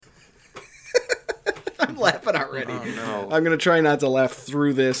I'm laughing already. Oh, no. I'm going to try not to laugh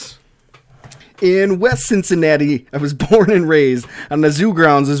through this. In West Cincinnati, I was born and raised. On the zoo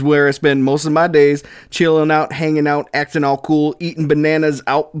grounds is where I spend most of my days, chilling out, hanging out, acting all cool, eating bananas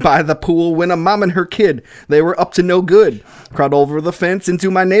out by the pool when a mom and her kid, they were up to no good. Crawled over the fence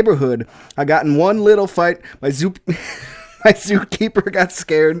into my neighborhood. I got in one little fight. My zookeeper got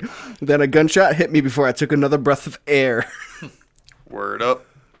scared. Then a gunshot hit me before I took another breath of air. Word up.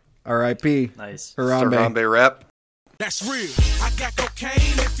 R.I.P. Nice. Harambe. Harambe rap. That's real. I got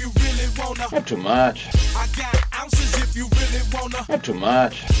cocaine if you really wanna. Not too much. I got ounces if you really wanna. Not too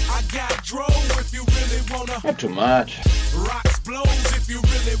much. I got dro if you really wanna. Not too much. Rocks blows if you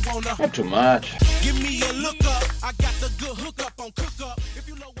really wanna. Not too much. Give me a look up. I got the good hookup on cook up. If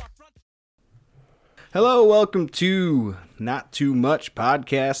you know what front. Hello, welcome to Not Too Much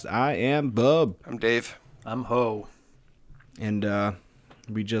Podcast. I am Bub. I'm Dave. I'm Ho. And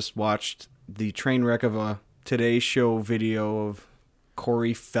we just watched the train wreck of a Today Show video of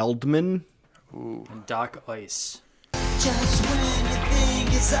Corey Feldman. Ooh. And Doc Ice. Just when you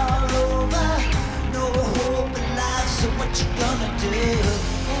think it's all over, no hope in life, so what you gonna do?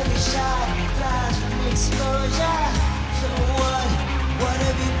 Every shot flies from exposure, so what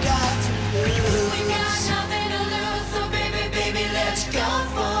have you got to lose? We got nothing to lose, so baby, let's go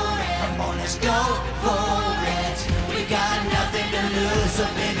for it. Come on, let's go for it. We got nothing to lose, so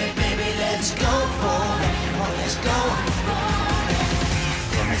baby, let's go for it. Come on, let's go for it.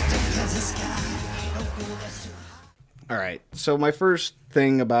 Cause the sky ain't no good, that's too high. All right, so my first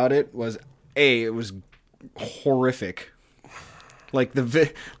thing about it was, it was horrific. Like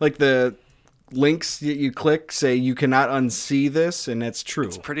the links that you click say you cannot unsee this, and that's true.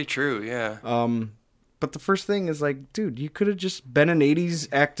 It's pretty true, yeah. But the first thing is like, dude, you could have just been an 80s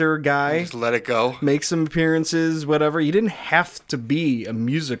actor guy, Just let it go. make some appearances, whatever. You didn't have to be a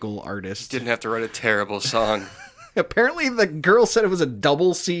musical artist. Didn't have to write a terrible song. Apparently, the girl said it was a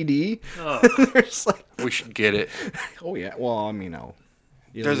double CD. Oh. They're just like, We should get it. oh yeah, well, I mean, no.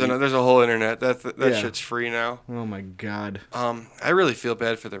 You There's know, a whole internet. That Yeah. shit's free now. oh my god. I really feel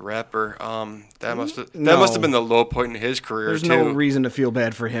bad for the rapper. That must No. have been the low point in his career There's too. no reason to feel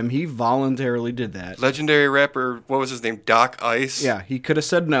bad for him. He voluntarily did that. Legendary rapper, what was his name? Doc Ice. Yeah, he could have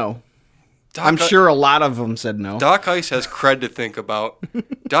said no. Doc I'm sure a lot of them said no. Doc Ice has cred to think about.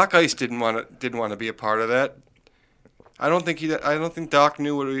 Doc Ice didn't want to be a part of that. I don't think Doc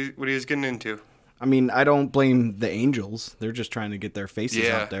knew what he was getting into. I mean, I don't blame the Angels. They're just trying to get their faces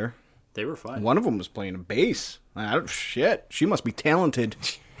Yeah. out there. They were fine. One of them was playing a bass. Shit, she must be talented.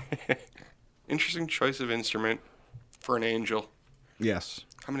 Interesting choice of instrument for an angel. Yes.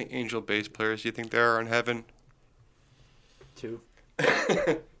 How many angel bass players do you think there are in heaven? 2.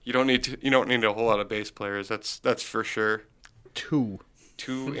 You don't need a whole lot of bass players. That's for sure. 2.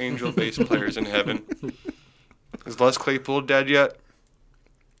 2 angel bass players in heaven. Is Les Claypool dead yet?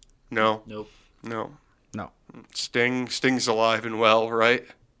 No. Nope. No. No. Sting's alive and well, right?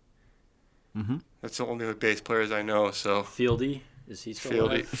 Mm-hmm. That's the only bass players I know. So Fieldy. Is he still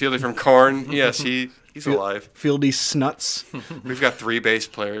alive? Fieldy from Korn. Yes, he's alive. Fieldy Snuts. We've got 3 bass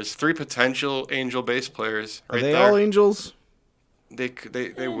players, 3 potential angel bass players. Are Right they there. all angels?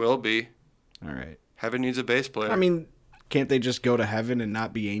 They will be. All right. Heaven needs a bass player. I mean, can't they just go to heaven and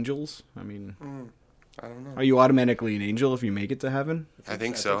not be angels? I mean, I don't know. are you automatically an angel if you make it to heaven? I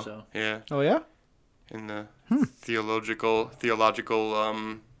think I so. think so. Yeah. Oh, yeah? In the theological,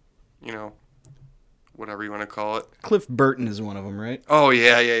 whatever you want to call it. Cliff Burton is one of them, right? Oh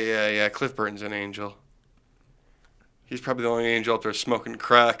yeah. Cliff Burton's an angel. He's probably the only angel up there smoking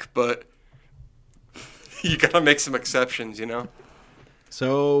crack, but you gotta make some exceptions, you know.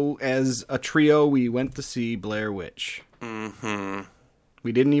 So, as a trio, we went to see Blair Witch. Mm-hmm.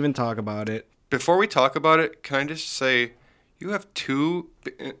 We didn't even talk about it. Before we talk about it, can I just say, you have 2,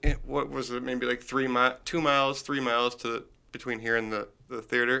 what was it, maybe like 3 miles between here and the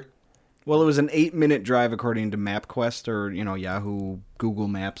theater? Well, it was an 8-minute drive according to MapQuest or, Yahoo, Google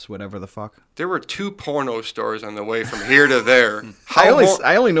Maps, whatever the fuck. There were 2 porno stores on the way from here to there.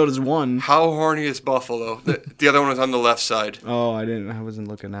 I only noticed one. How horny is Buffalo? The other one was on the left side. Oh, I wasn't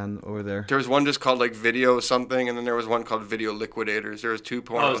looking on over there. There was one just called like Video something, and then there was one called Video Liquidators. There was 2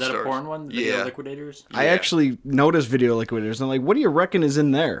 porno Oh, is that stores. a porn one? Video Yeah. Liquidators? I Yeah. actually noticed Video Liquidators. And I'm like, what do you reckon is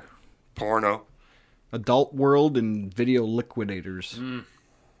in there? Porno. Adult World and Video Liquidators.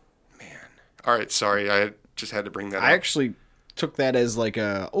 All right, sorry. I just had to bring that I up. actually took that as like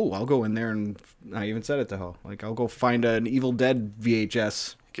I'll go in there and I even said it to her. Like, I'll go find an Evil Dead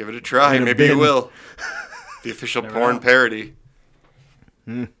VHS. Give it a try. In a Maybe you bin. will. The official Never porn know. parody.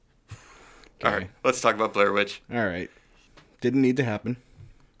 Okay. All right, let's talk about Blair Witch. All right. Didn't need to happen.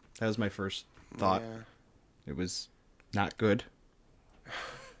 That was my first thought Yeah. it was not good.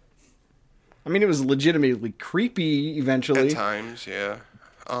 I mean, it was legitimately creepy eventually. At times, yeah.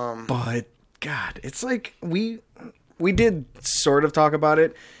 But God, it's like we did sort of talk about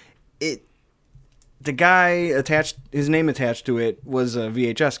it. The guy attached, his name attached to it was a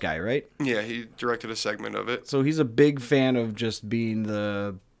VHS guy, right? Yeah, he directed a segment of it. So he's a big fan of just being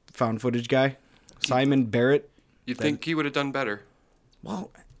the found footage guy. Simon Barrett. You'd think he would have done better.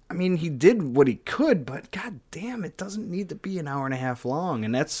 Well, I mean, he did what he could, but god damn, it doesn't need to be an hour and a half long.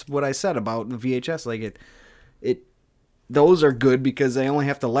 And that's what I said about the VHS. Like those are good because they only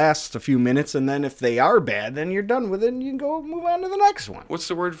have to last a few minutes, and then if they are bad, then you're done with it and you can go move on to the next one. What's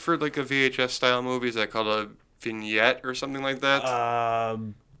the word for like a VHS style movie? Is that called a vignette or something like that?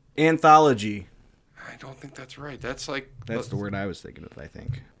 Anthology. I don't think that's right. That's like That's the word I was thinking of, I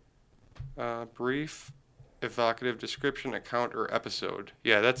think. brief, evocative description, account, or episode.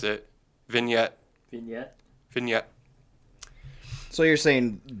 Yeah, that's it. Vignette. Vignette. So you're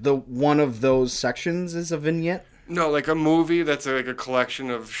saying the one of those sections is a vignette? No, like a movie that's like a collection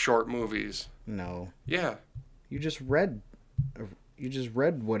of short movies. No. Yeah. You just read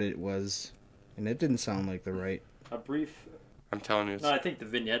what it was, and it didn't sound like the right. A brief. I'm telling you. It's, No, I think the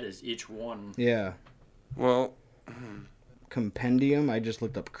vignette is each one. Yeah. well, Compendium. I just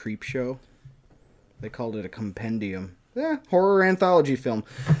looked up Creep Show. They called it a compendium. Yeah, horror anthology film.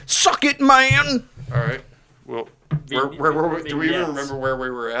 Suck it, man! all right. Well, where were we? Do we even Vignettes. remember where we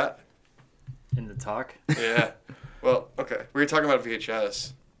were at? In the talk. Yeah. Well, okay. We were talking about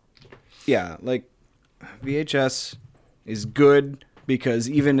VHS. Yeah, like VHS is good because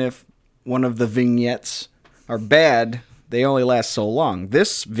even if one of the vignettes are bad, they only last so long.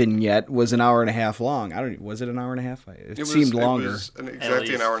 This vignette was an hour and a half long. Was it an hour and a half? It seemed longer. It was exactly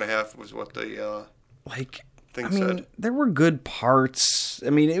least. an hour and a half was what the Like, thing I mean, said. there were good parts.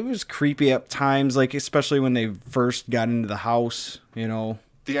 I mean, it was creepy at times, like especially when they first got into the house. You know,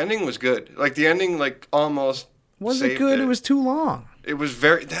 The ending was good. Like the ending, like almost was it saved good? It was too long. It was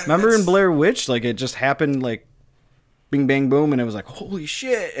very. Remember in Blair Witch, like it just happened, like bing bang boom, and it was like holy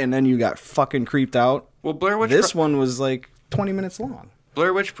shit, and then you got fucking creeped out. Well, Blair Witch. This one was like 20 minutes long.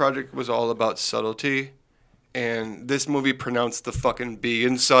 Blair Witch Project was all about subtlety, and this movie pronounced the fucking B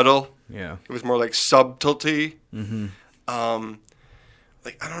in subtle. Yeah. It was more like subtlety. Mm-hmm.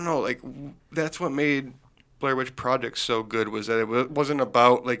 Like I don't know, like that's what made Blair Witch Project so good was that it wasn't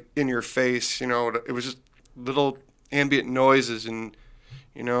about like in your face, you know. It was just little ambient noises and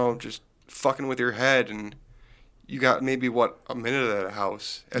you know just fucking with your head, and you got maybe a minute of that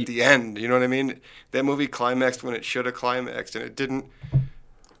house at the end. You know what I mean? That movie climaxed when it should have climaxed, and it didn't.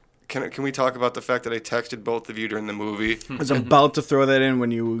 Can we talk about the fact that I texted both of you during the movie? I was about to throw that in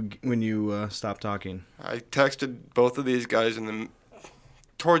when you stopped talking. I texted both of these guys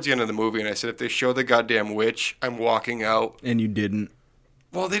towards the end of the movie, and I said, if they show the goddamn witch, I'm walking out. And you didn't.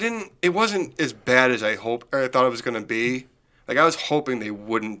 Well, they didn't. It wasn't as bad as I thought it was going to be. Like, I was hoping they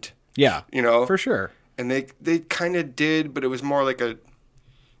wouldn't. Yeah. You know? For sure. And they kind of did, but it was more like I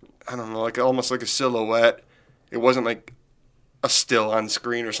don't know, like almost like a silhouette. It wasn't like a still on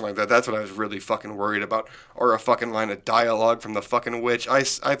screen or something like that. That's what I was really fucking worried about. Or a fucking line of dialogue from the fucking witch. I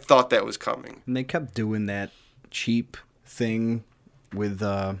thought that was coming. And they kept doing that cheap thing with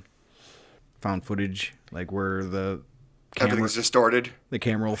found footage, like where the Everything's distorted. the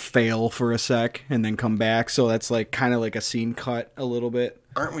camera will fail for a sec and then come back. So that's like kind of like a scene cut a little bit.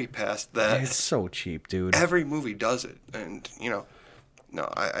 Aren't we past that? It's so cheap, dude. Every movie does it. And, you know, no,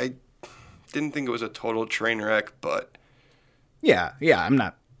 I didn't think it was a total train wreck, but Yeah, I'm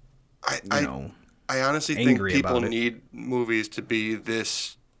not, I honestly think angry people about it. need movies to be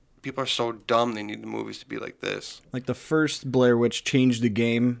this. People are so dumb, they need the movies to be like this. like the first Blair Witch changed the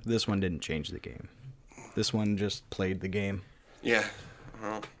game. This one didn't change the game. This one just played the game. Yeah.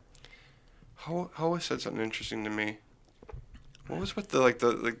 Well, Hoa said something interesting to me. What was with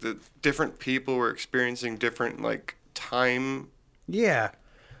the different people were experiencing different like time? Yeah,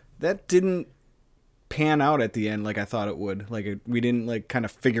 that didn't pan out at the end like I thought it would. Like we didn't like kind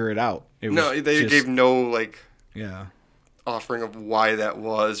of figure it out. It was No, they just- gave no like Yeah. offering of why that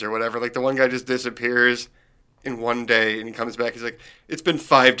was or whatever. Like the one guy just disappears in one day and he comes back. He's like, "It's been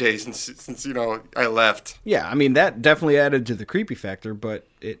 5 days since you know I left." Yeah, I mean that definitely added to the creepy factor, but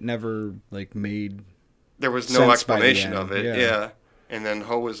it never like made. There was no Sense by the explanation end, of it. yeah. Yeah. And then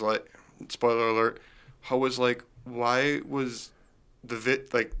Ho was like, spoiler alert, Ho was like, why was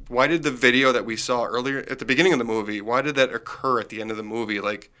why did the video that we saw earlier at the beginning of the movie, why did that occur at the end of the movie?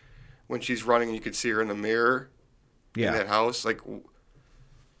 Like when she's running and you could see her in the mirror in Yeah, that house. Like,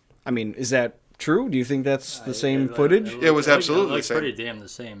 I mean, is that true? Do you think that's the same footage? It was absolutely It the same. pretty damn the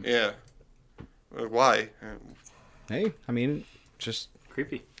same. yeah. Why? Hey, I mean, just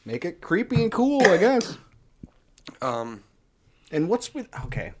Creepy. make it creepy and cool, I guess. Um, And what's with...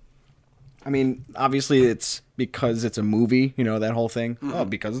 Okay. I mean, obviously it's because it's a movie, you know, that whole thing. Oh,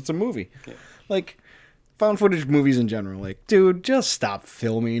 because it's a movie. Yeah. Like, found footage movies in general. Like, dude, just stop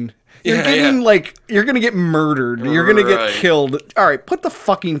filming. You're Yeah, getting, yeah. like, you're going to get murdered. You're going to get Right. killed. All right, put the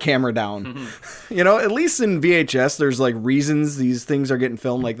fucking camera down. You know, at least in VHS, there's, like, reasons these things are getting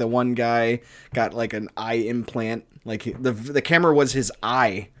filmed. Like, the one guy got, like, an eye implant. Like, the camera was his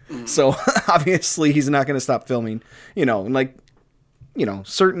eye. So, obviously, he's not going to stop filming. You know, and, like, you know,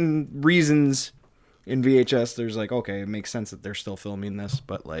 certain reasons in VHS, there's like, okay, it makes sense that they're still filming this,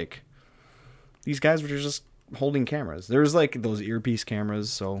 but like, these guys were just holding cameras. There's like those earpiece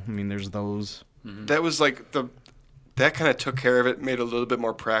cameras, so I mean, there's those. that was like that kind of took care of it, made it a little bit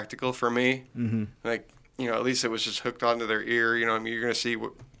more practical for me. Mm-hmm. Like, you know, at least it was just hooked onto their ear. You know, I mean, you're gonna see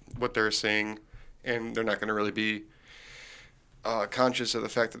what they're saying, and they're not gonna really be conscious of the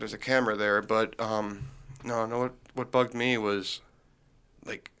fact that there's a camera there. But no, what bugged me was,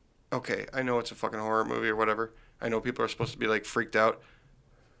 like, okay, I know it's a fucking horror movie or whatever. I know people are supposed to be like freaked out.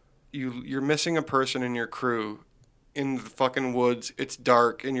 You're missing a person in your crew in the fucking woods. It's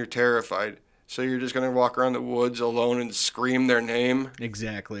dark and you're terrified. So you're just gonna walk around the woods alone and scream their name?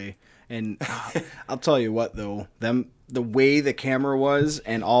 Exactly. And I'll tell you what, though, the way the camera was,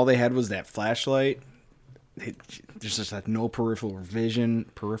 and all they had was that flashlight. There's just like no peripheral vision,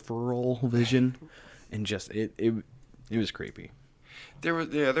 and just it was creepy. There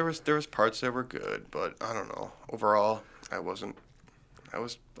was parts that were good, but I don't know. Overall, I was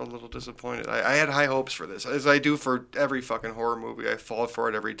a little disappointed. I had high hopes for this, as I do for every fucking horror movie. I fall for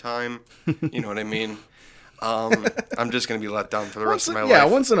it every time. You know what I mean? I'm just gonna be let down for the rest of my life. Yeah,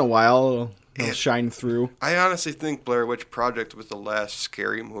 once in a while it'll shine through. I honestly think Blair Witch Project was the last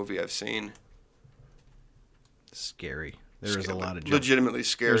scary movie I've seen. Scary. There was a lot of legitimately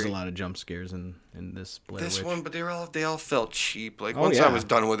scary. There's a lot of jump scares in this Blair This Witch. one, but they all felt cheap. Like, Oh, once yeah. I was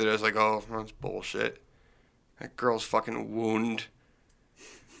done with it, I was like, oh, that's bullshit. That girl's fucking wound.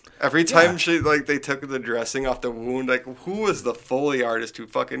 Every time they took the dressing off the wound, like, who was the Foley artist who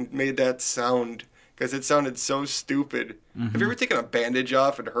fucking made that sound? Because it sounded so stupid. Have you ever taken a bandage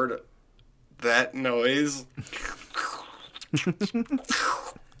off and heard that noise?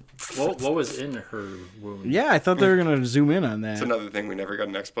 What was in her wound? Yeah, I thought they were gonna zoom in on that. It's another thing we never got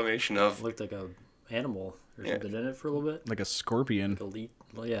an explanation of. It looked like a animal or Yeah. something in it for a little bit. Like a scorpion. Elite.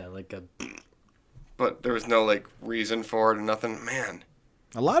 Well, yeah, like a. But there was no, like, reason for it or nothing. Man.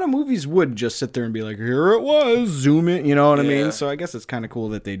 A lot of movies would just sit there and be like, here it was, zoom in, you know what I Yeah. mean? So I guess it's kind of cool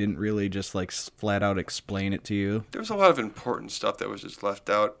that they didn't really just like flat out explain it to you. There was a lot of important stuff that was just left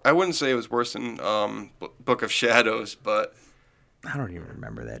out. I wouldn't say it was worse than Book of Shadows, but I don't even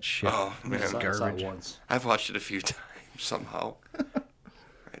remember that shit. oh man, I saw it garbage. once. I've watched it a few times somehow.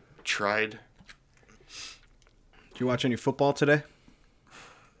 I tried. Did you watch any football today?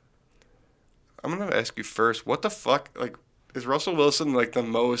 I'm gonna ask you first. What the fuck? Like, is Russell Wilson like the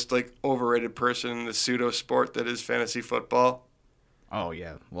most like overrated person in the pseudo sport that is fantasy football? Oh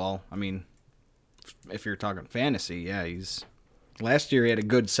yeah. Well, I mean, if you're talking fantasy, yeah, he's. Last year he had a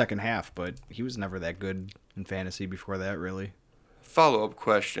good second half, but he was never that good in fantasy before that, really. Follow-up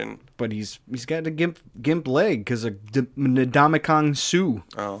question. But he's got a gimp leg because of Ndamukong Suh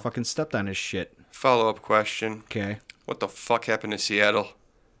Oh. fucking stepped on his shit. Follow-up question. Okay, What the fuck happened to Seattle?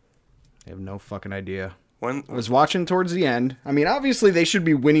 I have no fucking idea. When I was watching towards the end. I mean, obviously they should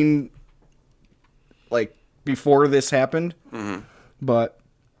be winning, like, before this happened. Mm-hmm. But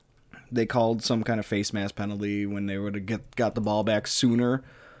they called some kind of face mask penalty when they would have got the ball back sooner.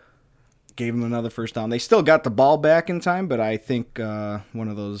 Gave them another first down. They still got the ball back in time, but I think one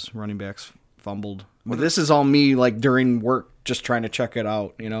of those running backs fumbled. But this is all me, like, during work, just trying to check it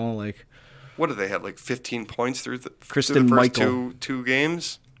out, you know? Like, what did they have? Like 15 points through the Kristen first Michael. two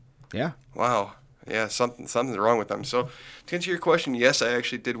games? yeah. Wow. Yeah, something's wrong with them. So, to answer your question, yes, I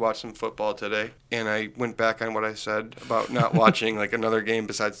actually did watch some football today, and I went back on what I said about not watching like another game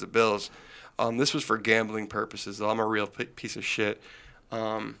besides the Bills. This was for gambling purposes, though. I'm a real piece of shit.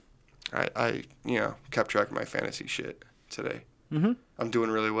 I kept track of my fantasy shit today. Mm-hmm. I'm doing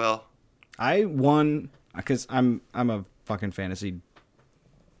really well. I won because I'm a fucking fantasy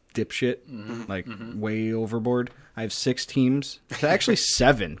dipshit, like way overboard. I have 6 teams. It's actually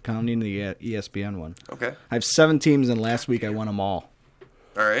 7, counting the ESPN one. Okay. I have 7 teams, and last week I won them all.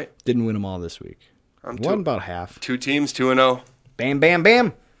 All right. Didn't win them all this week. I'm Won about half. 2 teams, 2-0, Bam, bam,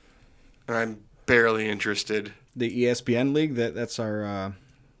 bam. and I'm barely interested. The ESPN league, that's our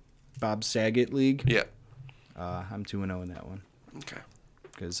Bob Saget league. Yeah. I'm 2-0 in that one. Okay.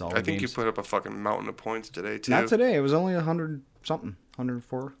 because all I the think games. you put up a fucking mountain of points today too. Not today. It was only 100 something,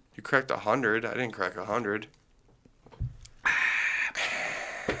 104. You cracked 100. I didn't crack 100.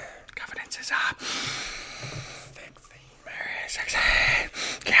 Confidence is up. Very sexy.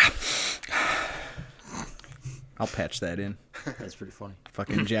 Yeah. I'll patch that in. That's pretty funny.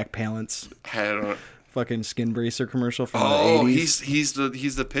 Fucking Jack Palance. I don't. Fucking skin bracer commercial from Oh, the 80s. he's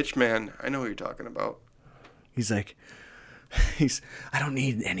the pitch man. I know what you're talking about. He's like, I don't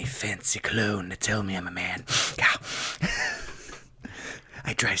need any fancy cologne to tell me I'm a man. Yeah.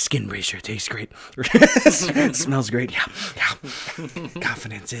 I try skin bracer. It tastes great. Smells great. Yeah.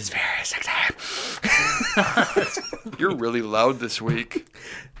 Confidence is very sexy. You're really loud this week.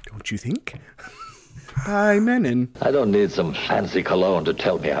 Don't you think? By Menon. I don't need some fancy cologne to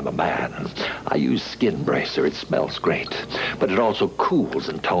tell me I'm a man. I use Skin Bracer. It smells great, but it also cools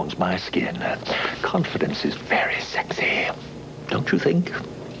and tones my skin. Confidence is very sexy. Don't you think?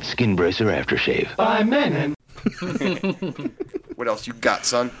 Skin Bracer Aftershave. By Menon. What else you got,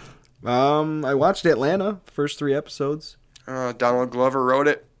 son? I watched Atlanta, first 3 episodes. Donald Glover wrote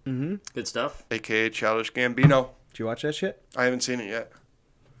it, Good stuff. a.k.a. Childish Gambino. Did you watch that shit? I haven't seen it yet.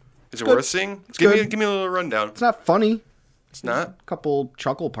 Is it good. worth seeing? It's Give good. me a little rundown. It's not funny. It's not? A couple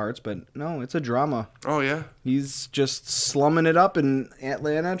chuckle parts, but no, it's a drama. Oh, yeah. He's just slumming it up in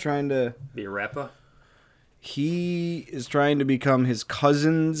Atlanta, trying to... Be a rapper. He is trying to become his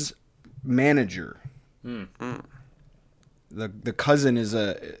cousin's manager. The cousin has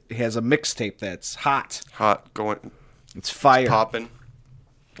a mixtape that's hot. Hot, going, It's fire. popping.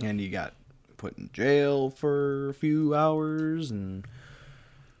 And he got put in jail for a few hours, and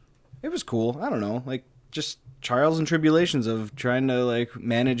it was cool. I don't know, like just trials and tribulations of trying to like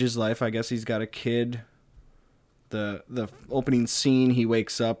manage his life. I guess he's got a kid. The opening scene, he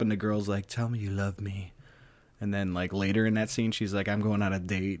wakes up and the girl's like, "Tell me you love me," and then like later in that scene, she's like, "I'm going on a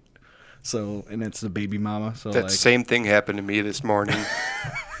date." So, and it's the baby mama. So That like, same thing happened to me this morning.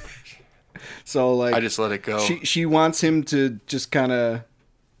 so like, I just let it go. She wants him to just kind of.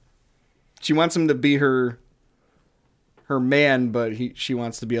 She wants him to be her man, but she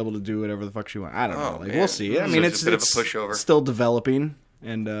wants to be able to do whatever the fuck she wants. I don't know. Like, man. we'll see. I So mean, it's a bit of a pushover. still developing,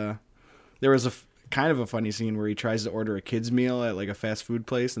 and there was a kind of a funny scene where he tries to order a kid's meal at like a fast food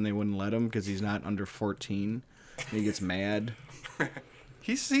place, and they wouldn't let him because he's not under 14, and he gets mad.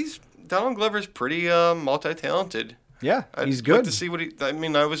 He's Donald Glover's pretty multi-talented. Yeah, I'd he's like good. to see what he. I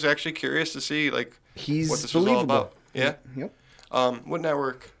mean, I was actually curious to see like He's what this was all believable. about. Yeah. Yep. What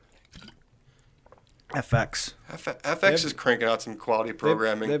network? FX. FX is cranking out some quality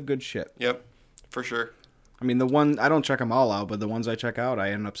programming. They have good shit. Yep, for sure. I mean, I don't check them all out, but the ones I check out,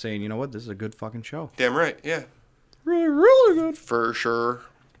 I end up saying, you know what, this is a good fucking show. Damn right. Yeah, Really, really good. for sure.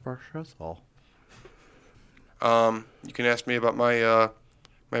 For sure. All. You can ask me about my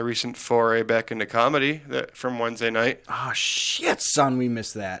my recent foray back into comedy from Wednesday night. Oh, shit, son, we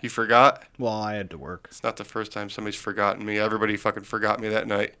missed that. You forgot? Well, I had to work. It's not the first time somebody's forgotten me. Everybody fucking forgot me that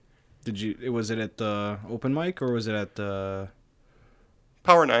night. Was it at the open mic, or was it at the...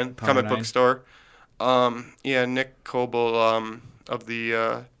 Power 9, Power comic 9. book store. Yeah, Nick Coble of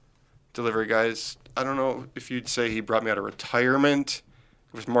the Delivery Guys. I don't know if you'd say he brought me out of retirement.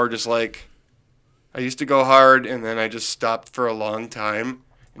 It was more just like, I used to go hard, and then I just stopped for a long time.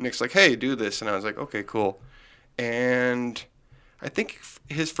 And Nick's like, hey, do this. And I was like, okay, cool. And I think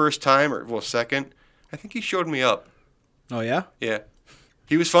his first time, or second, I think he showed me up. Oh, yeah? Yeah.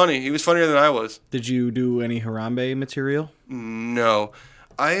 He was funny. He was funnier than I was. Did you do any Harambe material? No.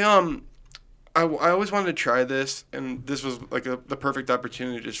 I always wanted to try this, and this was like the perfect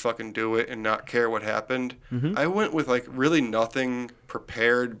opportunity to just fucking do it and not care what happened. I went with like really nothing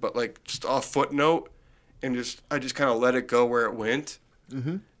prepared, but like just a footnote, and I just kind of let it go where it went.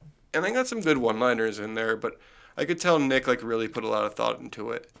 And I got some good one-liners in there, but I could tell Nick like really put a lot of thought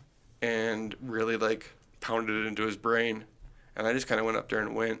into it, and really like pounded it into his brain. And I just kind of went up there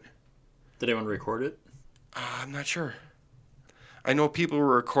and went. Did anyone record it? I'm not sure. I know people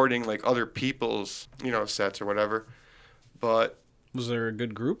were recording like other people's, sets or whatever, but Was there a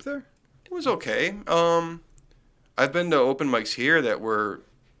good group there? it was okay. I've been to open mics here that were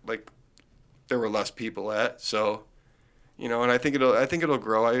like there were less people at, so and I think it'll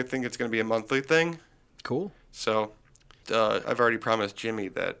grow. I think it's going to be a monthly thing. Cool. So I've already promised Jimmy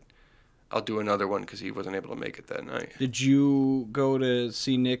that I'll do another one because he wasn't able to make it that night. Did you go to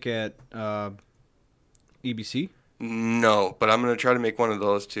see Nick at EBC? No, but I'm gonna try to make one of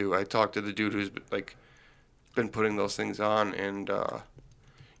those too. I talked to the dude who's like been putting those things on, and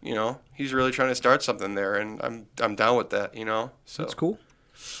he's really trying to start something there, and I'm down with that. So That's cool.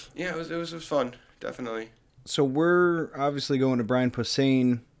 yeah, it was fun, definitely. So we're obviously going to Brian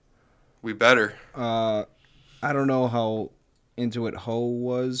Posehn. We better. I don't know how into it Ho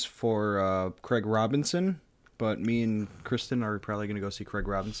was for Craig Robinson, but me and Kristen are probably going to go see Craig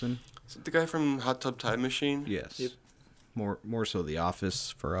Robinson. Is it the guy from Hot Tub Time Machine? Yes. Yep. More so The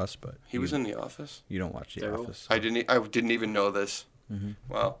Office for us, but He was in The Office? you don't watch The Daryl? Office. I didn't even know this.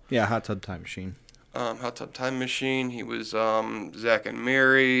 Wow. Yeah, Hot Tub Time Machine. Hot Tub Time Machine. He was Zack and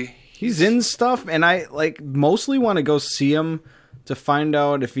Mary. He's in stuff, and I mostly want to go see him to find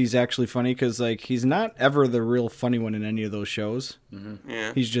out if he's actually funny, because he's not ever the real funny one in any of those shows.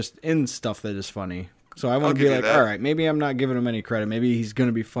 Yeah. He's just in stuff that is funny. So I I'll want to give be you like, that. all right, maybe I'm not giving him any credit. Maybe he's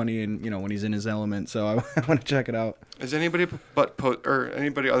gonna be funny, and when he's in his element. So I want to check it out. Is anybody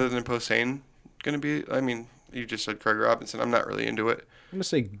anybody other than Posehn going to be? I mean, you just said Craig Robinson. I'm not really into it. I'm gonna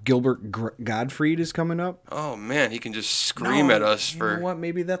say Gilbert Gottfried is coming up. Oh man, he can just scream No, at us you for. know what?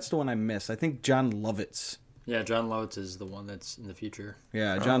 Maybe that's the one I missed. I think John Lovitz. Yeah, John Lovitz is the one that's in the future.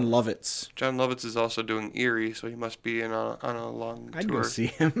 Yeah, John Lovitz. John Lovitz is also doing Eerie, so he must be on a long I'd tour. go see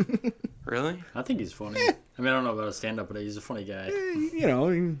him. Really? I think he's funny. I mean, I don't know about a stand-up, but he's a funny guy.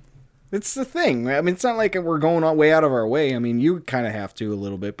 It's the thing. I mean, it's not like we're going way out of our way. I mean, you kind of have to a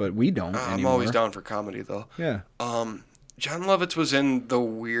little bit, but we don't I'm anymore. always down for comedy though. Yeah. John Lovitz was in the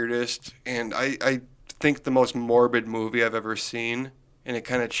weirdest and I think the most morbid movie I've ever seen, and it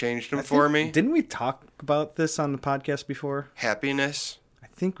kind of changed him for me. Didn't we talk about this on the podcast before? Happiness. I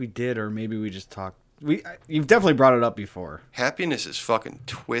think we did, or maybe we just talked. You've definitely brought it up before. Happiness is fucking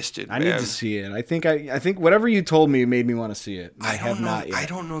twisted, I man. need to see it. I think whatever you told me made me want to see it. I have don't know, not yet. I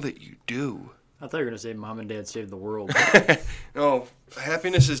don't know that you do. I thought you were gonna say Mom and Dad Saved the World. No,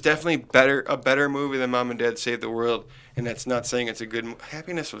 Happiness is definitely a better movie than Mom and Dad Saved the World, and that's not saying it's a good.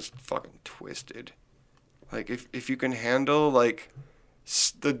 Happiness was fucking twisted. Like if you can handle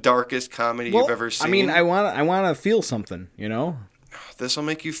the darkest comedy you've ever seen. I mean, I want to feel something. This will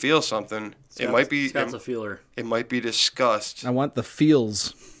make you feel something. Scott's a feeler. It might be disgust. I want the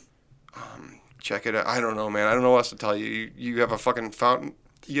feels. Check it out. I don't know, man. I don't know what else to tell you. You have a fucking fountain.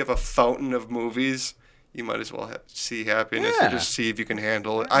 You have a fountain of movies. You might as well see Happiness and Yeah. just see if you can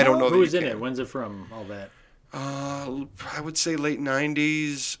handle it. I don't know. Who's that in you it? can. When's it from? All that. I would say late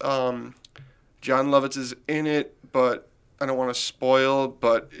 90s. John Lovitz is in it, but I don't want to spoil,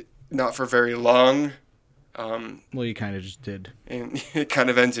 but not for very long. Well, you kind of just did. And it kind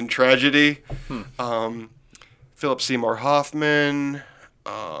of ends in tragedy. Philip Seymour Hoffman.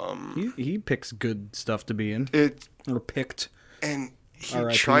 He picks good stuff to be in, It or picked. and he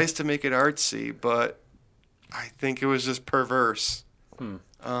R.I.P. tries to make it artsy, but I think it was just perverse.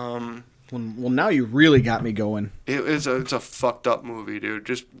 Well, now you really got me going. It's a fucked up movie, dude.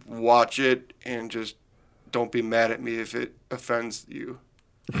 Just watch it and just don't be mad at me if it offends you.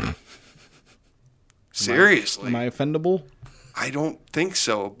 Seriously. Am I offendable? I don't think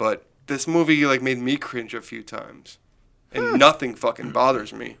so, but this movie made me cringe a few times. And nothing fucking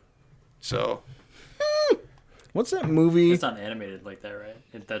bothers me. So What's that movie? It's not animated like that, right?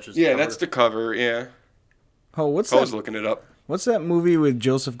 That's just yeah, cover. that's the cover, yeah. Oh, what's I was that? looking it up. What's that movie with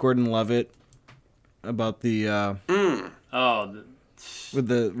Joseph Gordon-Levitt about the Oh, with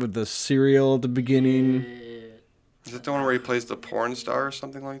the cereal at the beginning? Is it the one where he plays the porn star or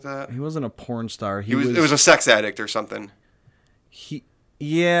something like that? He wasn't a porn star. It was a sex addict or something.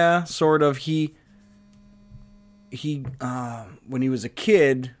 Yeah, sort of. He when he was a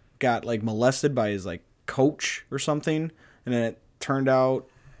kid got molested by his coach or something, and then it turned out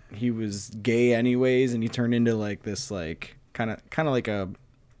he was gay anyways, and he turned into this kind of like a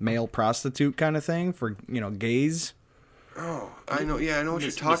male prostitute kind of thing for gays. Oh, I know. Yeah, I know what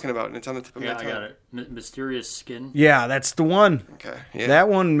you're talking about, and it's on the tip of yeah, my I tongue. got it. Mysterious Skin. Yeah, that's the one. Okay, yeah. That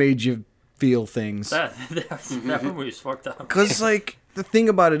one made you feel things. That movie was fucked up. Because the thing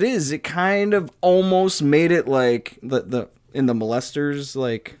about it is, it kind of almost made it the in the molesters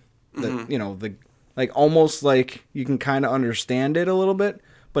almost you can kind of understand it a little bit,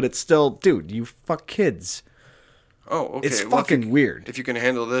 but it's still, dude, you fuck kids. Oh, okay. It's Well, fucking weird. If you can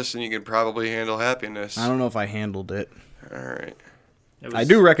handle this, then you can probably handle Happiness. I don't know if I handled it. All right. I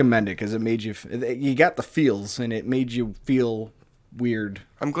do recommend it because it made you got the feels, and it made you feel weird.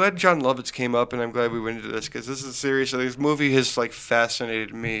 I'm glad John Lovitz came up, and I'm glad we went into this because this is serious. This movie has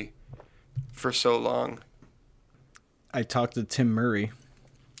fascinated me for so long. I talked to Tim Murray.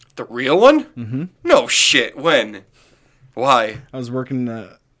 The real one? Mm-hmm. No shit. When? Why? I was working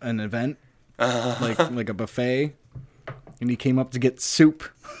an event, like a buffet, and he came up to get soup.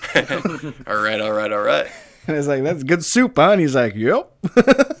 All right. And I was like, "That's good soup, huh?" And he's like, "Yep."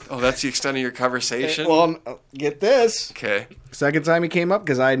 Oh, that's the extent of your conversation? Well, get this. Okay. Second time he came up,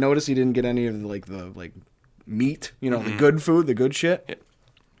 because I noticed he didn't get any of the meat, the good food, the good shit. Yeah.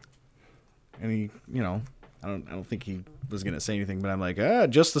 And he, I don't think he was gonna say anything, but I'm like,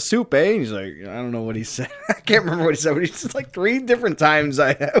 just the soup, eh? And he's like, I don't know what he said. I can't remember what he said, but he's just like 3 different times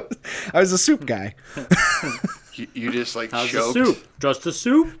I was a soup guy. You just like How's choked. the soup? Just the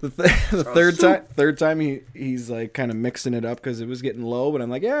soup? The third time he's like kind of mixing it up because it was getting low, but I'm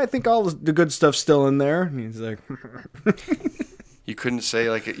like, I think all the good stuff's still in there. And he's like, You couldn't say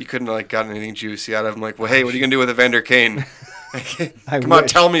you couldn't like got anything juicy out of him. Like, well, hey, what are you gonna do with Evander Kane? Come on,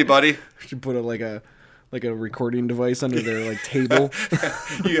 wish. tell me, buddy. should put like a recording device under their like table.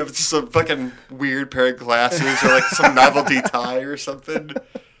 You have some fucking weird pair of glasses or like some novelty tie or something.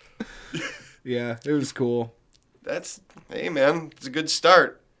 Yeah, it was cool. Hey man, it's a good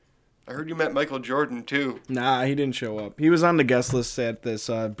start. I heard you met Michael Jordan too. Nah, he didn't show up. He was on the guest list at this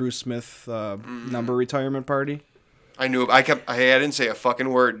Bruce Smith number retirement party. I knew. I didn't say a fucking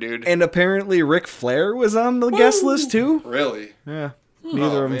word, dude. And apparently Ric Flair was on the guest list too. Really? Yeah.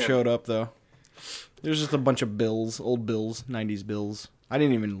 Neither of them man. showed up though. There's just a bunch of Bills, old Bills, 90s Bills. I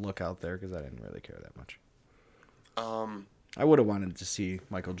didn't even look out there because I didn't really care that much. I would have wanted to see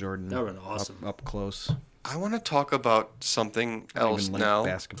Michael Jordan. That would've been awesome. Up close. I want to talk about something I don't else even like now.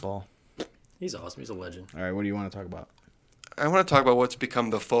 basketball. He's awesome. He's a legend. All right, what do you want to talk about? I want to talk about what's become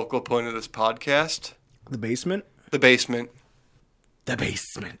the focal point of this podcast. The basement? The basement. The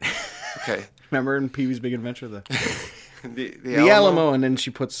basement. Okay. Remember in Pee-wee's Big Adventure? The Alamo, and then she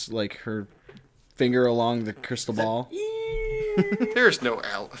puts like her finger along the crystal ball. There's no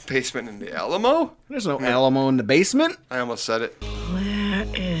basement in the Alamo. There's no Alamo in the basement. I almost said it.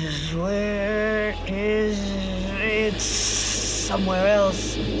 Where is it? Somewhere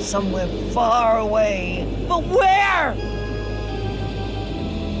else, somewhere far away. But where?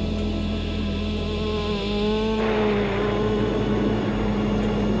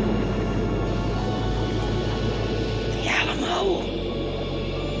 The Alamo.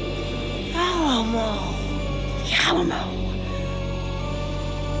 Alamo. The Alamo.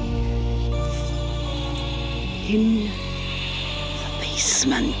 In the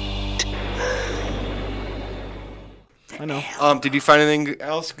basement. I know. Did you find anything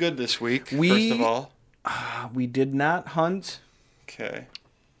else good this week? First of all. We did not hunt. Okay.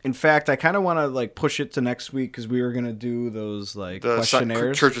 In fact, I kind of want to like push it to next week because we were gonna do those like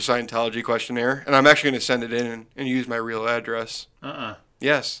questionnaires. Church of Scientology questionnaire, and I'm actually gonna send it in and use my real address.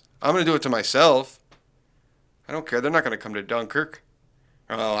 Yes, I'm gonna do it to myself. I don't care. They're not gonna come to Dunkirk.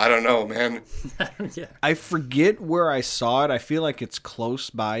 Oh, I don't know, man. Yeah. I forget where I saw it. I feel like it's close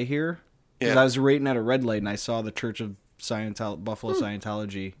by here. Because Yeah. I was waiting at a red light and I saw the Church of Buffalo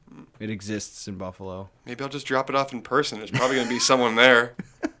Scientology. It exists in Buffalo. Maybe I'll just drop it off in person. There's probably gonna be someone there.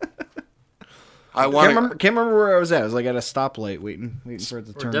 I Can't remember where I was at. I was like at a stoplight waiting for it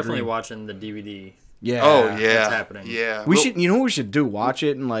to We're turn definitely green. watching the DVD. Yeah. Oh yeah. What's happening. Yeah. We should. You know what we should do? Watch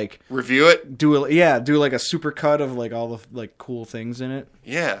it and like review it. do like a super cut of like all the like cool things in it.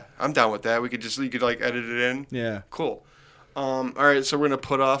 Yeah, I'm down with that. You could like edit it in. Yeah. Cool. All right, so we're gonna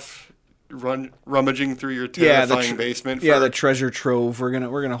put off rummaging through your terrifying basement. The treasure trove. We're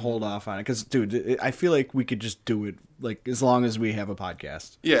gonna hold off on it because, dude, I feel like we could just do it like as long as we have a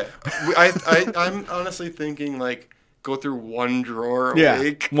podcast. Yeah, I'm honestly thinking like go through one drawer a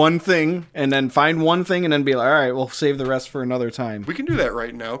week. One thing, and then find one thing, and then be like, all right, we'll save the rest for another time. We can do that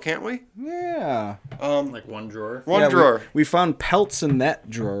right now, can't we? Yeah. Like one drawer. One drawer. We found pelts in that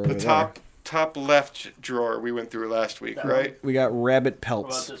drawer. The top left drawer we went through last week, right? We got rabbit What about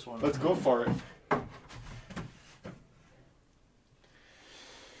pelts. this one? Let's go for it.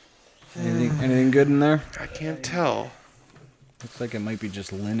 Anything good in there? I can't tell. Looks like it might be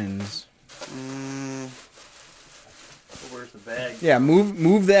just linens. Where's the bag? Yeah,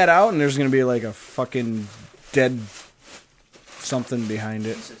 move that out, and there's gonna be like a fucking dead something behind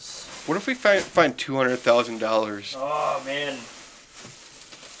it. What if we find $200,000? Oh man.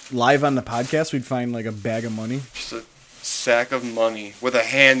 Live on the podcast, we'd find like a bag of money. Just a sack of money with a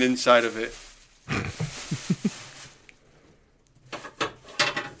hand inside of it.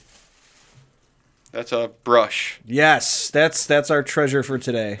 That's a brush. Yes, that's our treasure for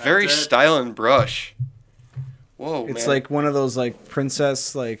today. Very That's it. styling brush. Whoa, It's man. like one of those like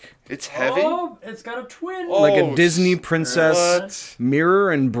princess like It's heavy. Oh, it's got a twin. like a Oh, Disney princess what?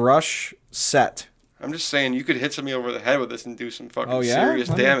 mirror and brush set. I'm just saying, you could hit somebody over the head with this and do some fucking Oh, yeah? serious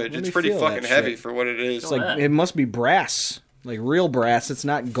Let me- damage. let It's me pretty feel fucking that heavy shit. for what it is. It's like that. it must be brass, like real brass. It's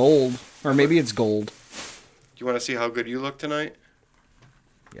not gold, or maybe it's gold. Do you want to see how good you look tonight?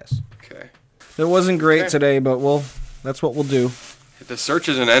 Yes, Okay. it wasn't great Okay. today, but that's what we'll do. The search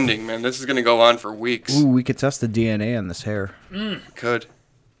isn't ending, man. This is going to go on for weeks. Ooh, we could test the DNA on this hair. Could.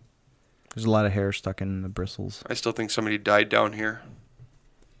 There's a lot of hair stuck in the bristles. I still think somebody died down here.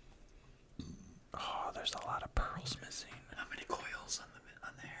 Oh, there's a lot of pearls missing. How many coils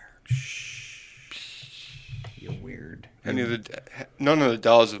on the hair? You're weird. None of the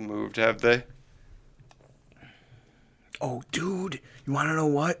dolls have moved, have they? Oh, dude, you want to know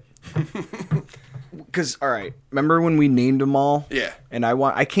what? Because, all right, remember when we named them all? Yeah. And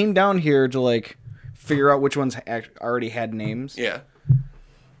I came down here to, like, figure out which ones already had names. Yeah.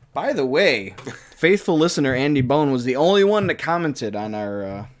 By the way, faithful listener Andy Bone was the only one that commented on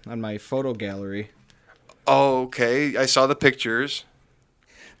our on my photo gallery. Oh, okay. I saw the pictures.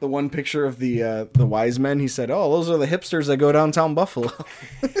 The one picture of the wise men, he said, "Oh, those are the hipsters that go downtown Buffalo,"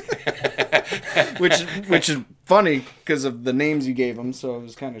 which is funny because of the names you gave them. So it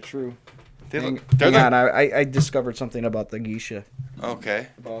was kind of true. Hang on, I discovered something about the geisha. Okay.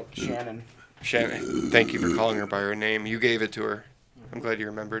 About Shannon. Shannon, thank you for calling her by her name. You gave it to her. I'm glad you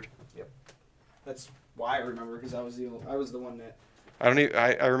remembered. Yep. That's why I remember because I was the one that.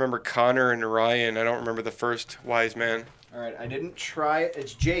 I remember Connor and Ryan. I don't remember the first wise man. All right, I didn't try it.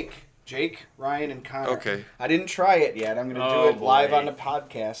 It's Jake, Ryan, and Connor. Okay. I didn't try it yet. I'm gonna do it live on the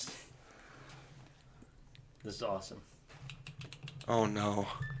podcast. This is awesome. Oh no.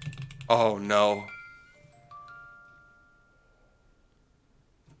 Oh no.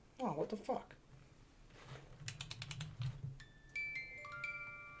 Oh, what the fuck?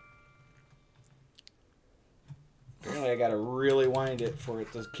 Apparently I gotta really wind it for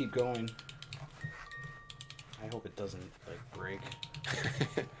it to keep going. I hope it doesn't, like, break.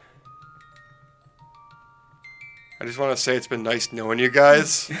 I just want to say it's been nice knowing you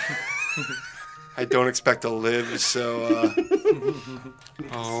guys. I don't expect to live, so,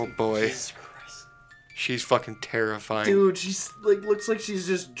 oh boy. Jesus Christ. She's fucking terrifying. Dude, she's, like, looks like she's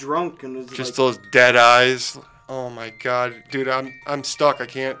just drunk and is Just like... those dead eyes. Oh my god. Dude, I'm stuck. I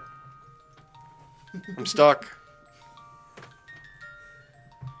can't. I'm stuck.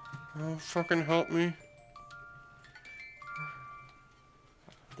 Oh, fucking help me.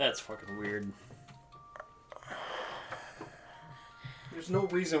 That's fucking weird. There's no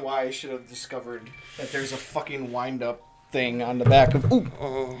reason why I should have discovered that there's a fucking wind-up thing on the back of...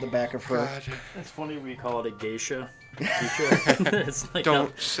 Ooh! The back of her. God. It's funny we call it a geisha. It's like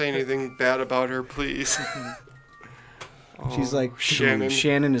Don't say anything bad about her, please. She's like, Shannon.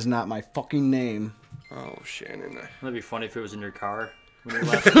 Shannon is not my fucking name. Oh, Shannon. That'd be funny if it was in your car when you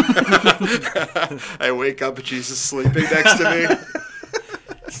left. I wake up and she's just sleeping next to me.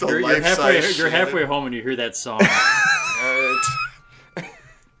 It's the You're halfway home and you hear that song. Alright.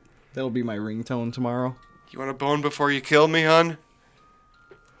 That'll be my ringtone tomorrow. You want a bone before you kill me, hon?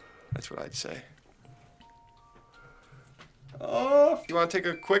 That's what I'd say. Oh, you want to take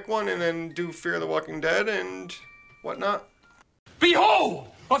a quick one and then do Fear the Walking Dead and whatnot? Behold,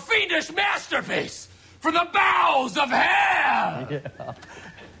 a fiendish masterpiece from the bowels of hell!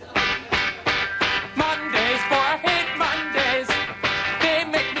 Mondays, boy, I hate Mondays. They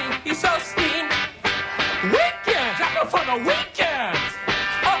make me so steam. Weekends, I go for the weekends.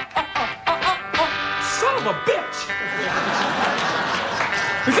 Son of a bitch.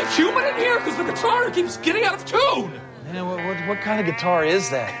 Is it human in here? Because the guitar keeps getting out of tune. Man, what kind of guitar is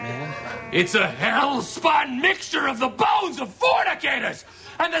that, man? It's a hell-spun mixture of the bones of fornicators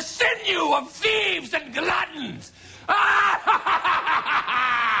and the sinew of thieves and gluttons.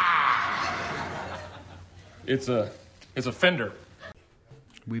 It's a Fender.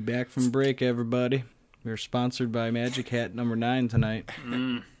 We back from break, everybody. We're sponsored by Magic Hat number 9 tonight.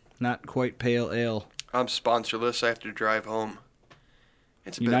 Not quite pale ale. I'm sponsorless. I have to drive home.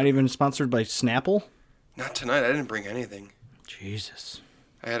 It's a You're bit. not even sponsored by Snapple? Not tonight. I didn't bring anything. Jesus.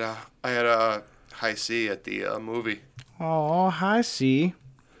 I had a high C at the movie. Oh, hi, C.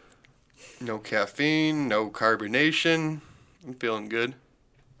 No caffeine, no carbonation. I'm feeling good.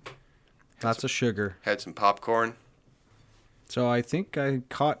 Lots of sugar. Had some popcorn. So I think I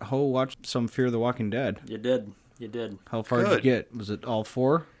caught Ho watch some Fear the Walking Dead. You did. You did. How far did Good. you get? Was it all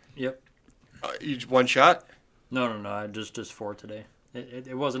 4? Yep. You just one shot? No. I just 4 today.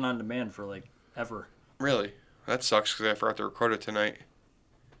 It wasn't on demand for like ever. Really? That sucks because I forgot to record it tonight.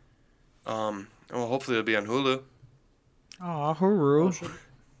 Well, hopefully it'll be on Hulu. Aw, hooroo.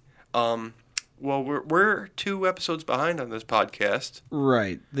 Well, we're 2 episodes behind on this podcast.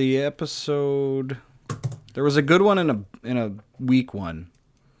 Right. The episode... There was a good one and a weak one.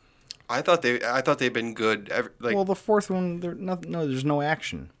 I thought they'd been good. Well, the 4th one, there's no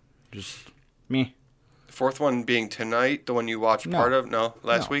action. Just me. The 4th one being tonight, the one you watched part of? No,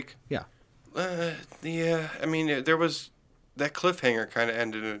 last week? Yeah. Yeah, I mean, there was... That cliffhanger kind of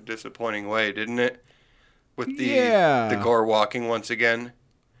ended in a disappointing way, didn't it? With the gore walking once again.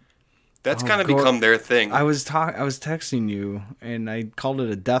 That's kind of become their thing. I was texting you, and I called it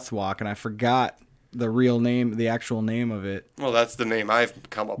a death walk, and I forgot the real name, the actual name of it. Well, that's the name I've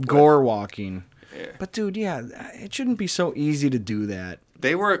come up with. Gore walking. Yeah. But dude, yeah, it shouldn't be so easy to do that.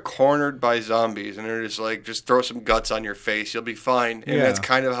 They were cornered by zombies, and they're just like, just throw some guts on your face, you'll be fine. And Yeah. that's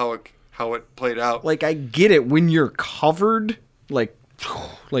kind of how it played out. Like, I get it when you're covered, like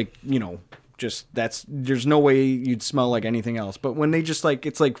just there's no way you'd smell like anything else. But when they just like,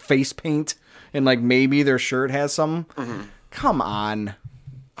 it's like face paint, and like maybe their shirt has some. Mm-hmm. Come on.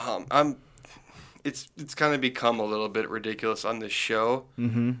 It's kind of become a little bit ridiculous on this show,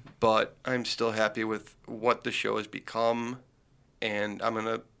 but I'm still happy with what the show has become, and I'm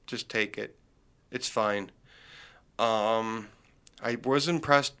gonna just take it. It's fine. I was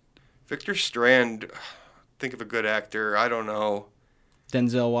impressed. Victor Strand, think of a good actor. I don't know.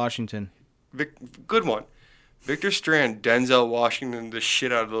 Denzel Washington. Good one. Victor Strand, Denzel Washington, the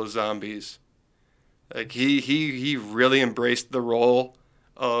shit out of those zombies. Like he really embraced the role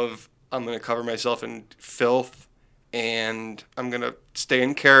of, I'm going to cover myself in filth, and I'm going to stay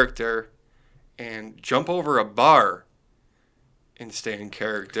in character and jump over a bar and stay in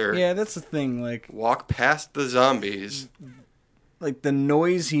character. Yeah, that's the thing. Like, Walk past the zombies. like the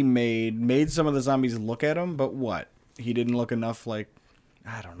noise he made some of the zombies look at him, but what? He didn't look enough like,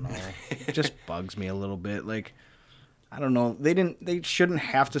 I don't know. It just bugs me a little bit. Like, I don't know. They shouldn't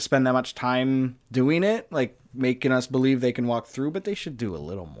have to spend that much time doing it, like making us believe they can walk through, but they should do a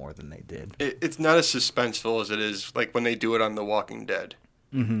little more than they did. It's not as suspenseful as it is like when they do it on The Walking Dead.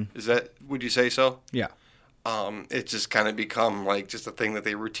 Mm-hmm. Would you say so? Yeah. It's just kind of become like just a thing that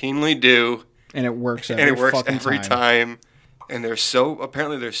they routinely do. And it works And it works fucking every time. And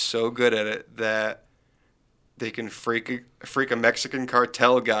apparently they're so good at it that they can freak a Mexican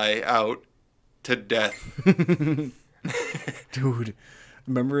cartel guy out to death. Dude,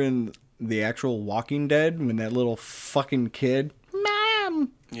 remember in the actual Walking Dead when that little fucking kid,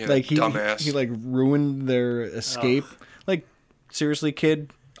 Mom, Yeah, like dumbass. he like ruined their escape. Like, seriously,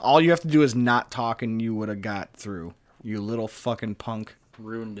 kid, all you have to do is not talk and you would have got through. You little fucking punk.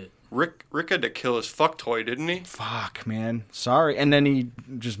 Ruined it. Rick had to kill his fuck toy, didn't he? Fuck, man. Sorry. And then he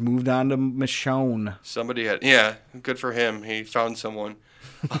just moved on to Michonne. Somebody had, yeah, good for him. He found someone.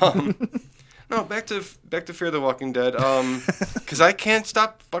 No, back to Fear the Walking Dead. Because I can't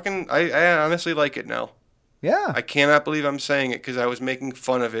stop fucking. I honestly like it now. Yeah. I cannot believe I'm saying it because I was making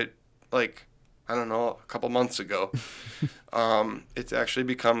fun of it like, I don't know, a couple months ago. It's actually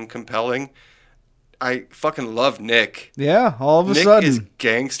become compelling. I fucking love Nick. Yeah, all of a Nick sudden. is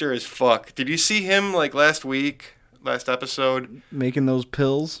gangster as fuck. Did you see him like last episode? Making those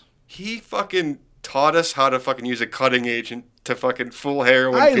pills. He fucking taught us how to fucking use a cutting agent to fucking fool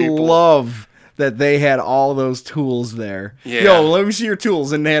heroin I people. love that they had all those tools there. Yeah. Yo, let me see your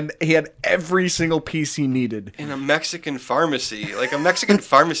tools. And he had every single piece he needed. In a Mexican pharmacy. Like, a Mexican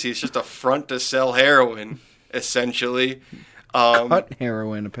pharmacy is just a front to sell heroin, essentially. Cut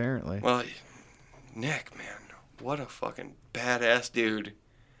heroin, apparently. Well, Nick, man, what a fucking badass dude.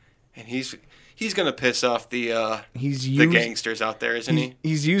 And he's gonna piss off the gangsters out there, isn't he?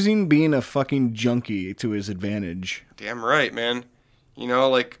 He's using being a fucking junkie to his advantage. Damn right, man. You know,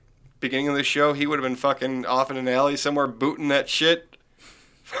 like, beginning of the show, he would have been fucking off in an alley somewhere booting that shit.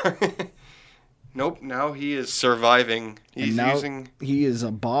 Nope, now he is surviving. And now he is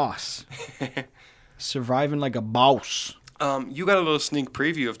a boss. Surviving like a boss. You got a little sneak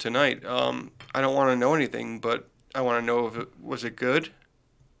preview of tonight. I don't want to know anything, but I want to know if was it good?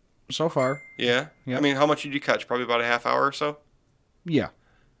 So far. Yeah? Yep. I mean, how much did you catch? Probably about a half hour or so? Yeah.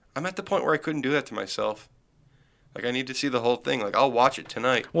 I'm at the point where I couldn't do that to myself. Like, I need to see the whole thing. Like, I'll watch it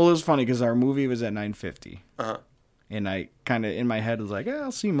tonight. Well, it was funny because our movie was at 9:50. Uh-huh. And I kind of, in my head, was like,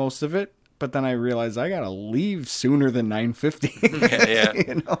 I'll see most of it. But then I realized I got to leave sooner than 9:50. Yeah.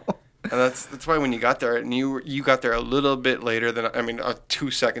 You know? And that's why when you got there, and you got there a little bit later than,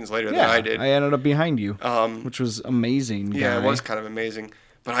 2 seconds later than I did. I ended up behind you, which was amazing. Yeah, guy. it was kind of amazing.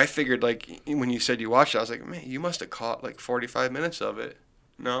 But I figured, like, when you said you watched it, I was like, man, you must have caught, like, 45 minutes of it.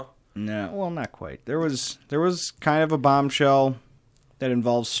 No? No, well, not quite. There was kind of a bombshell that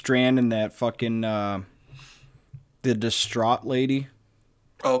involves Strand and that fucking the distraught lady.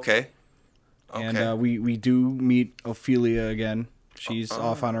 Oh, okay. And we do meet Ophelia again. She's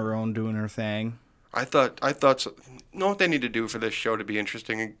off on her own doing her thing. I thought so. You know what they need to do for this show to be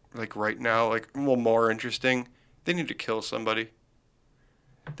interesting, like right now, like, well, more interesting? They need to kill somebody.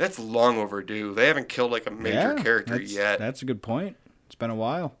 That's long overdue. They haven't killed, like, a major character yet. That's a good point. It's been a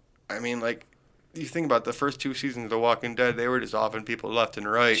while. I mean, like, you think about the first 2 seasons of The Walking Dead, they were just offing people left and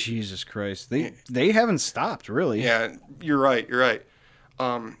right. Jesus Christ. They haven't stopped, really. Yeah, you're right.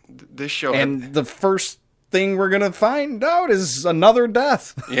 This show, And the first thing we're gonna find out is another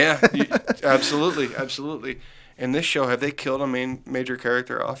death. absolutely. In this show, have they killed a major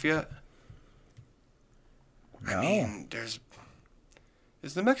character off yet? No. I mean,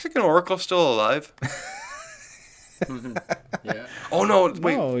 is the Mexican Oracle still alive? Yeah. Oh no!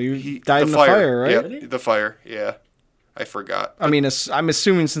 Wait, No, he died in the fire, right? Yeah, Did he? the fire. Yeah, I forgot. I mean, I'm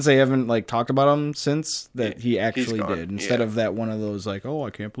assuming since they haven't like talked about him since that he He's actually gone, did, instead yeah. of that one of those like, oh,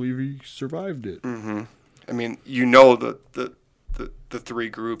 I can't believe he survived it. I mean, you know the three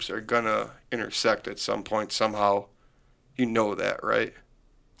groups are gonna intersect at some point somehow. You know that, right?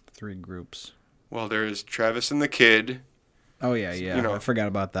 3 groups. Well, there's Travis and the Kid. Oh yeah. You know. I forgot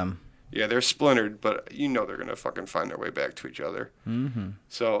about them. Yeah, they're splintered, but you know they're gonna fucking find their way back to each other. Mm-hmm.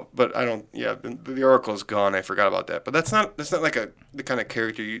 So, but I don't. Yeah, the Oracle's gone. I forgot about that. But that's not like the kind of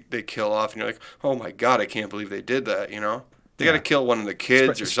character they kill off, and you're like, oh my god, I can't believe they did that. You know, they got to kill one of the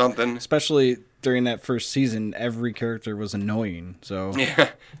kids or something. Especially during that first season, every character was annoying. So Yeah,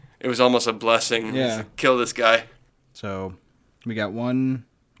 it was almost a blessing. Yeah. Kill this guy. So we got one.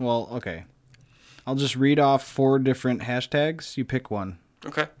 Well, okay. I'll just read off 4 different hashtags. You pick one.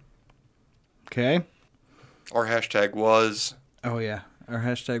 Okay. Okay. Our hashtag was. Oh yeah. Our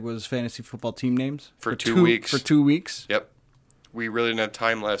hashtag was fantasy football team names For 2 weeks. For 2 weeks. Yep. We really didn't have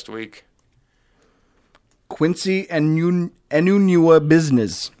time last week. Quincy and Enunua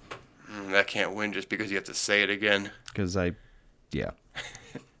business. That can't win just because you have to say it again. Because yeah.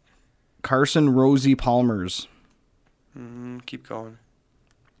 Carson Rosie Palmers. Keep going.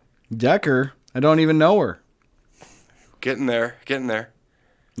 Decker. I don't even know her. Getting there.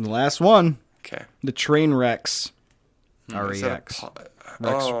 The last one. Okay. The train Rex. Is that a R-E-X.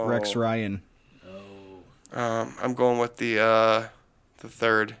 po- Rex Ryan. I'm going with the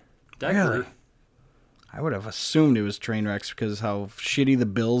third. Decker. Really? I would have assumed it was Trainwrecks because how shitty the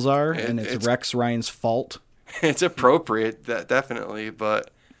Bills are, and it's Rex Ryan's fault. It's appropriate, definitely,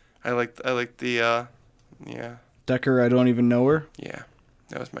 but I like the yeah. Decker, I don't even know her. Yeah.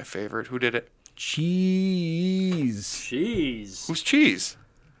 That was my favorite. Who did it? Cheese. Jeez. Who's Cheese?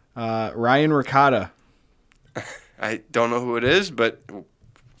 Ryan Ricotta. I don't know who it is, but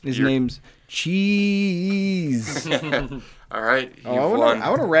His name's Cheese. all right, you've I won.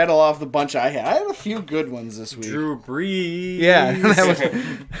 want to rattle off the bunch I had. I had a few good ones this week. Drew Brees. Yeah,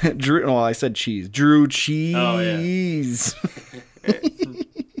 that was Drew. Well, I said Cheese. Drew Cheese.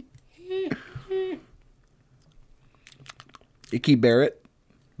 Icky Barrett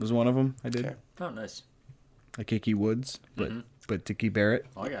was one of them. I did. Okay. Oh, nice. Like Icky Woods, but Icky Barrett,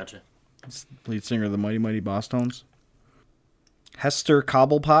 Oh, I gotcha. lead singer of the Mighty Mighty Boss Tones. Hester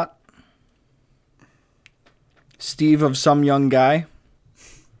Cobblepot. Steve of Some Young Guy.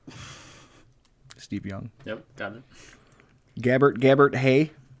 Steve Young. Yep, got it. Gabbert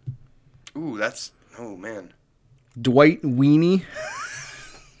Hay. Ooh, that's man. Dwight Weenie.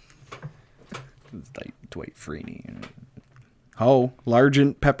 Dwight Freeney. Oh,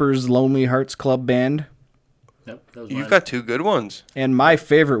 Largent Pepper's Lonely Hearts Club Band. Yep, that was You've mine. got 2 good ones. And my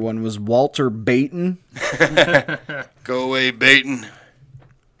favorite one was Walter Baton. Go away, Baton.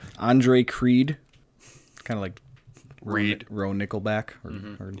 Andre Creed. Kind of like Reed. Roe Nickelback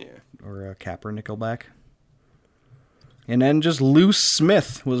Yeah. or Capper Nickelback. And then just Loose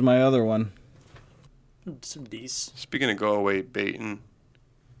Smith was my other one. Some D's. Speaking of go away, Baton,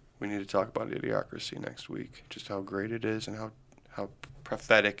 we need to talk about Idiocracy next week. Just how great it is and how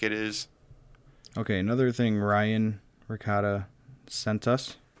prophetic it is. Okay, another thing Ryan Ricotta sent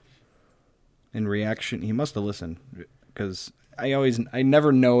us in reaction. He must have listened because I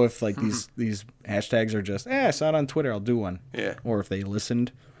never know if like these hashtags are just I saw it on Twitter, I'll do one. Yeah. Or if they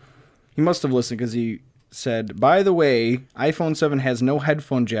listened. He must have listened because he said, by the way, iPhone 7 has no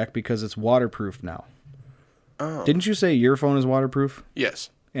headphone jack because it's waterproof now. Oh. Didn't you say your phone is waterproof Yes.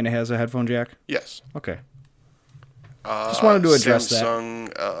 and it has a headphone jack? Yes. Okay. Just wanted to address that.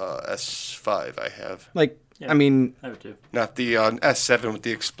 Samsung S5 I have. Like, Yeah. I mean, I have it too. Not the S7 with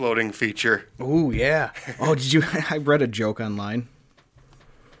the exploding feature. ooh, yeah. Oh, did you? I read a joke online.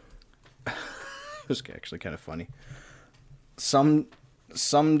 It was actually kind of funny. Someday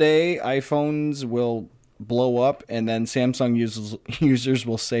iPhones will blow up, and then Samsung users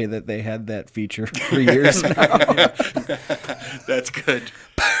will say that they had that feature for years now. That's good.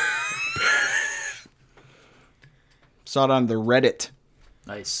 Saw it on the Reddit.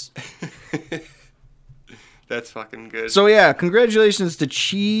 Nice. That's fucking good. So yeah, congratulations to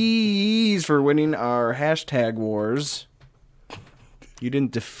Cheese for winning our hashtag wars. You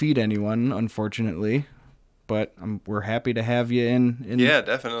didn't defeat anyone, unfortunately, but we're happy to have you in. Yeah,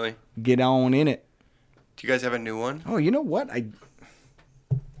 definitely. Get on in it. Do you guys have a new one? Oh, you know what?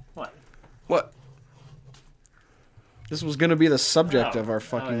 What? This was going to be the subject of our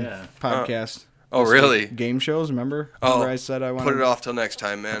fucking yeah. podcast. Oh, really? Game shows, remember? Oh, Remember I said I wanted put it off till next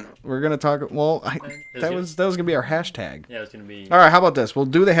time, man. We're going to talk Is that it? was going to be our hashtag. Yeah, it's gonna be All right, how about this? We'll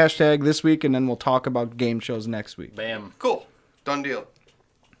do the hashtag this week and then we'll talk about game shows next week. bam. Cool. Done deal.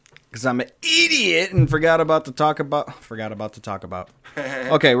 Cuz I'm an idiot and forgot about to talk about.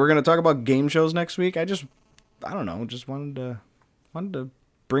 Okay, we're going to talk about game shows next week. I don't know, just wanted to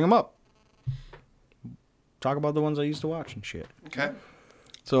bring them up. Talk about the ones I used to watch and shit. Okay.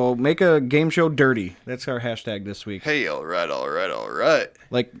 So make a game show dirty. That's our hashtag this week. Hey, all right.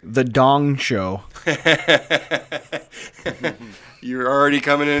 Like the Dong Show You're already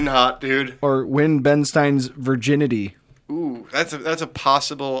coming in hot, dude. or win Ben Stein's virginity. Ooh, that's a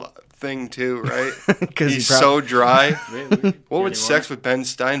possible thing too, right? 'Cause He's he prob- so dry. What What would sex with Ben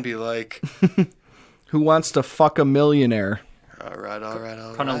Stein be like? Who wants to fuck a millionaire? All right.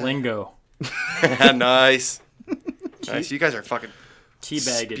 Punalingo. Nice. Nice. You guys are fucking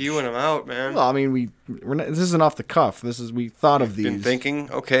Teabaggage. spewing them out, man. Well, I mean, we're not, this isn't off the cuff. We thought of these. Been thinking?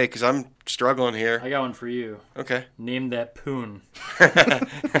 Okay, because I'm struggling here. I got one for you. Okay. Name that poon.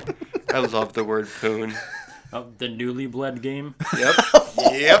 I love the word poon. The newly bled game. Yep.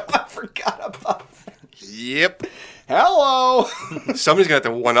 I forgot about that. Yep. Hello. Somebody's going to have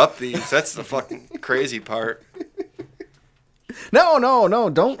to one-up these. That's the fucking crazy part. No.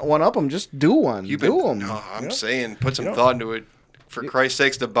 Don't one up them. Just do one. You've do been, them. no, I'm saying put some thought into it. For Christ's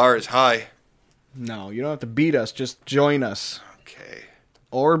sakes, the bar is high. No, you don't have to beat us. Just join us. Okay.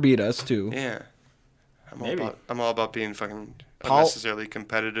 Or beat us, too. Yeah. Maybe. I'm all about being fucking Paul- unnecessarily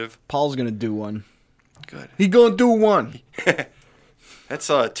competitive. Paul's going to do one. Good. He going to do one. That's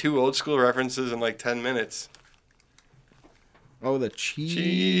 2 old school references in like 10 minutes. Oh, the cheese.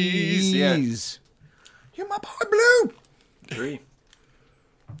 Cheese, yeah. You're my boy, Blue. 3.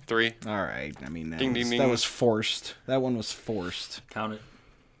 3. All right. I mean, Ding, ding, that ding. was forced. That one was forced. Count it.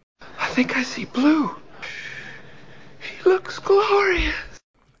 I think I see blue. He looks glorious.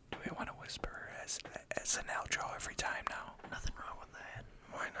 Do we want to whisper as an outro every time now? Nothing wrong with that.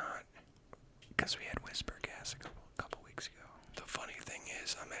 Why not? Because we had whisper gas a couple weeks ago. The funny thing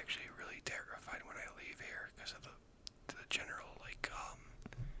is, I'm actually really terrified when I leave here because of the general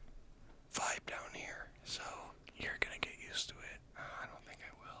vibe down here. So You're gonna get used to it. I don't think I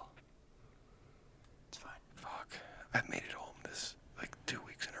will. It's fine. Fuck. I've made it home this 2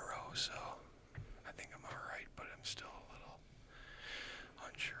 weeks in a row, so I think I'm alright, but I'm still a little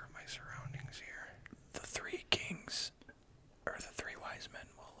unsure of my surroundings here. The 3 kings, or the 3 wise men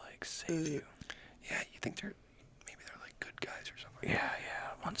will save you. Yeah, you think maybe they're good guys or something? Yeah.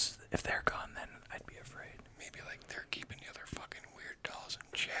 If they're gone, then I'd be afraid. Maybe they're keeping the other fucking weird dolls in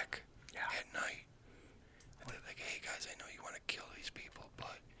check at night. And they're like, hey guys, I know you want to kill these people,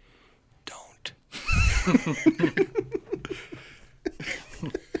 but don't.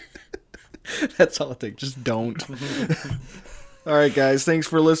 That's all it takes. Just don't. All right, guys. Thanks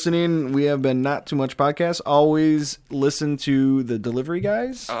for listening. We have been Not Too Much Podcast. Always listen to the delivery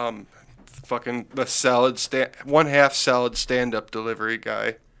guys. Fucking the one half salad stand-up delivery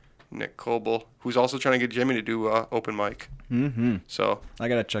guy, Nick Coble, who's also trying to get Jimmy to do open mic. Mm-hmm. So I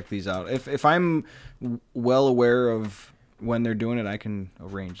gotta check these out. If I'm well aware of when they're doing it, I can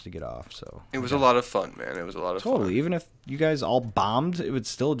arrange to get off. So it was a lot of fun, man. It was a lot of totally. fun. Even if you guys all bombed, it would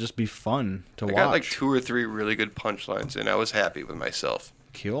still just be fun to watch. I got 2 or 3 really good punchlines, and I was happy with myself.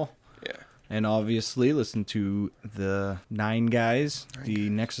 Cool. Yeah. And obviously, listen to the 9 guys, the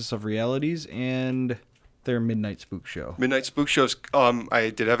Nexus of Realities, and their Midnight Spook Show. Midnight Spook Shows. I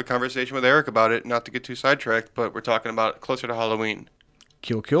did have a conversation with Eric about it, not to get too sidetracked, but we're talking about it closer to Halloween.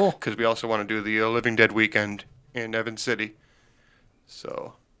 Cool. Because we also want to do the Living Dead weekend in Evans City.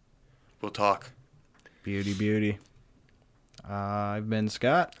 So, we'll talk. Beauty. I've been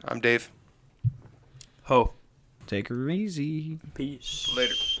Scott. I'm Dave. Ho. Take her easy. Peace.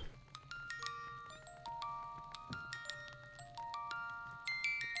 Later.